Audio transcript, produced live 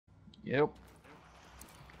Yep.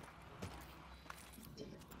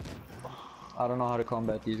 I don't know how to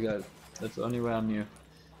combat these guys. That's the only way I knew.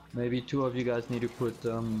 Maybe two of you guys need to put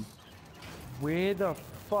Where the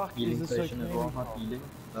fuck is healing this station as well, okay? not healing.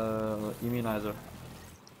 Immunizer.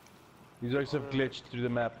 These guys have glitched through the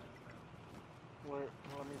map. Wait,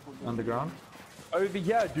 let me put Underground? Over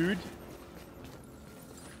here, dude.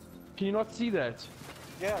 Can you not see that?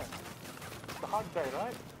 Yeah. The hard guy,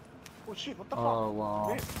 right? Oh shit, what the fuck? Oh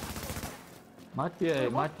wow. Wait,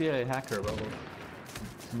 Might be a hacker, but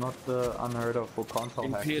it's not unheard of for console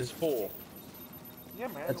In hackers. PS4. yeah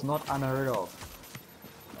man. It's not unheard of.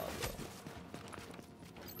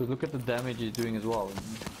 Because look at the damage he's doing as well.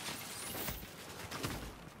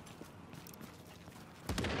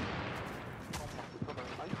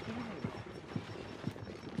 Are you kidding me?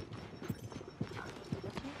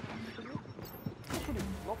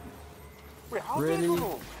 Wait, how Really? did I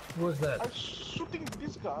go? Who was that? I'm shooting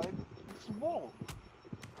this guy. It's wall.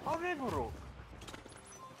 How did I go?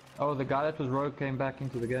 Oh, the guy that was rogue came back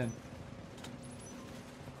into the game.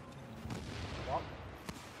 What?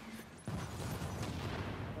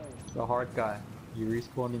 The hard guy. He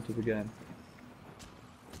respawned into the game.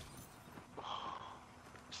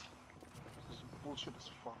 This is bullshit as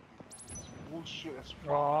fuck. This is bullshit as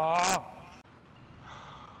fuck. Ah!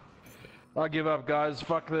 I give up, guys.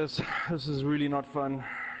 Fuck this. This is really not fun.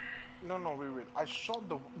 No, wait. I shot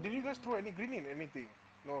the. Did you guys throw any grenade, anything?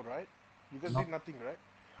 No, right? You guys No. did nothing, right?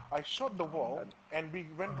 I shot the wall and we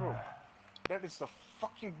went rogue. That is the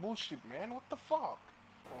fucking bullshit, man. What the fuck?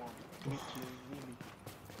 Oh, really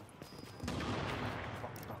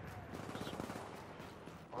fucked up.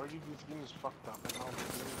 Already this game is fucked up, and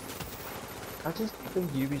now I just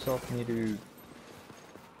think Ubisoft need to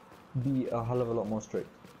be a hell of a lot more strict.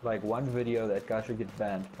 Like one video, that guy should get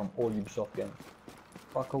banned from all Ubisoft games.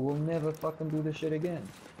 Fucker will never fucking do this shit again.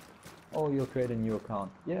 Oh, you'll create a new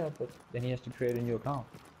account. Yeah, but then he has to create a new account.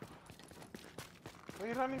 where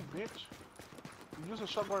you running, bitch? You use a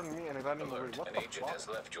shotgun on me and running away. Alert, What an the agent fuck? has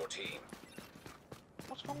left your team.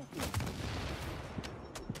 What's wrong with you?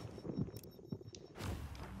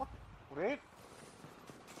 What? Red?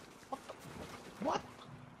 What the? What?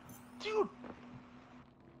 Dude!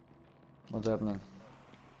 What's happening?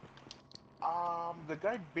 The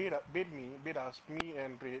guy bait us, me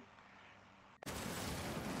and Red.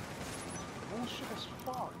 Bullshit as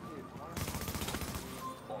fuck, dude.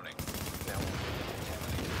 Warning. Now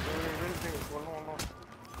Wait. Hold on.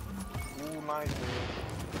 Ooh, nice, man.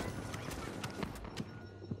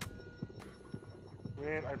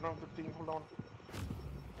 Wait, I don't have the thing, hold on.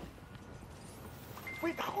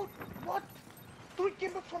 Wait, how? What? Dude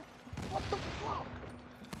came up from. What the fuck?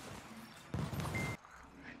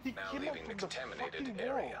 He Now came leaving out the from contaminated fucking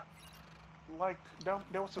area. wall. Like,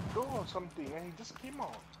 there was a door or something, and he just came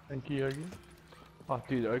out. Thank you, Yogi. Oh,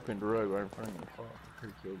 dude, opened rogue right in front of me. Fuck,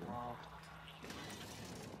 pretty killed him. Wow.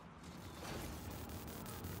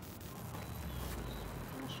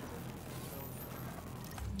 Bullshit.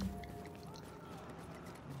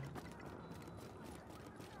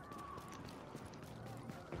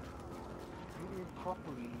 Do it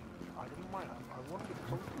properly. I don't mind. I want to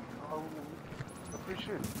talk to you. I will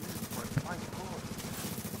appreciate it. But my god.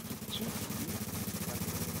 It's cheap, dude. Like,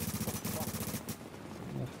 what the fuck?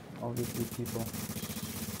 Yes, obviously people.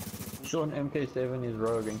 Sean MK7 is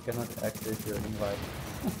rogue and cannot access your invite.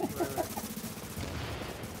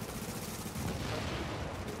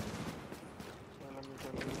 Let me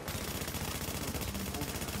tell you.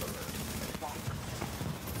 Fuck.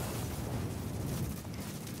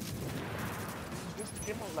 This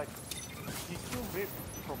came out like he killed Rape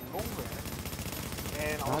from nowhere,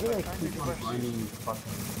 and I How was do I like trying to keep on rush. finding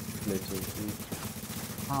fucking glitches,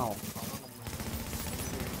 dude? How?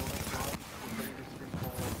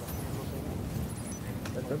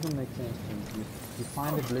 That doesn't make sense to me. You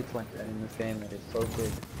find a glitch like that in this game that is so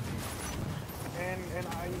big. And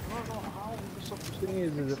I don't know how Ubisoft The thing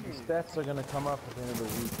is if the stats are gonna come up at the end of the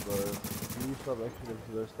week, bro, if you start actually looking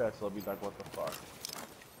at those stats, they'll be like, what the fuck?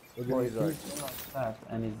 Look Well, at he's these like arcs. that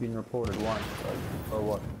and he's been reported once, so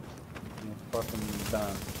what? He's fucking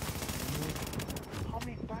done. how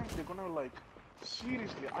many times they're gonna like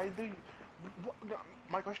seriously either what,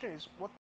 my question is what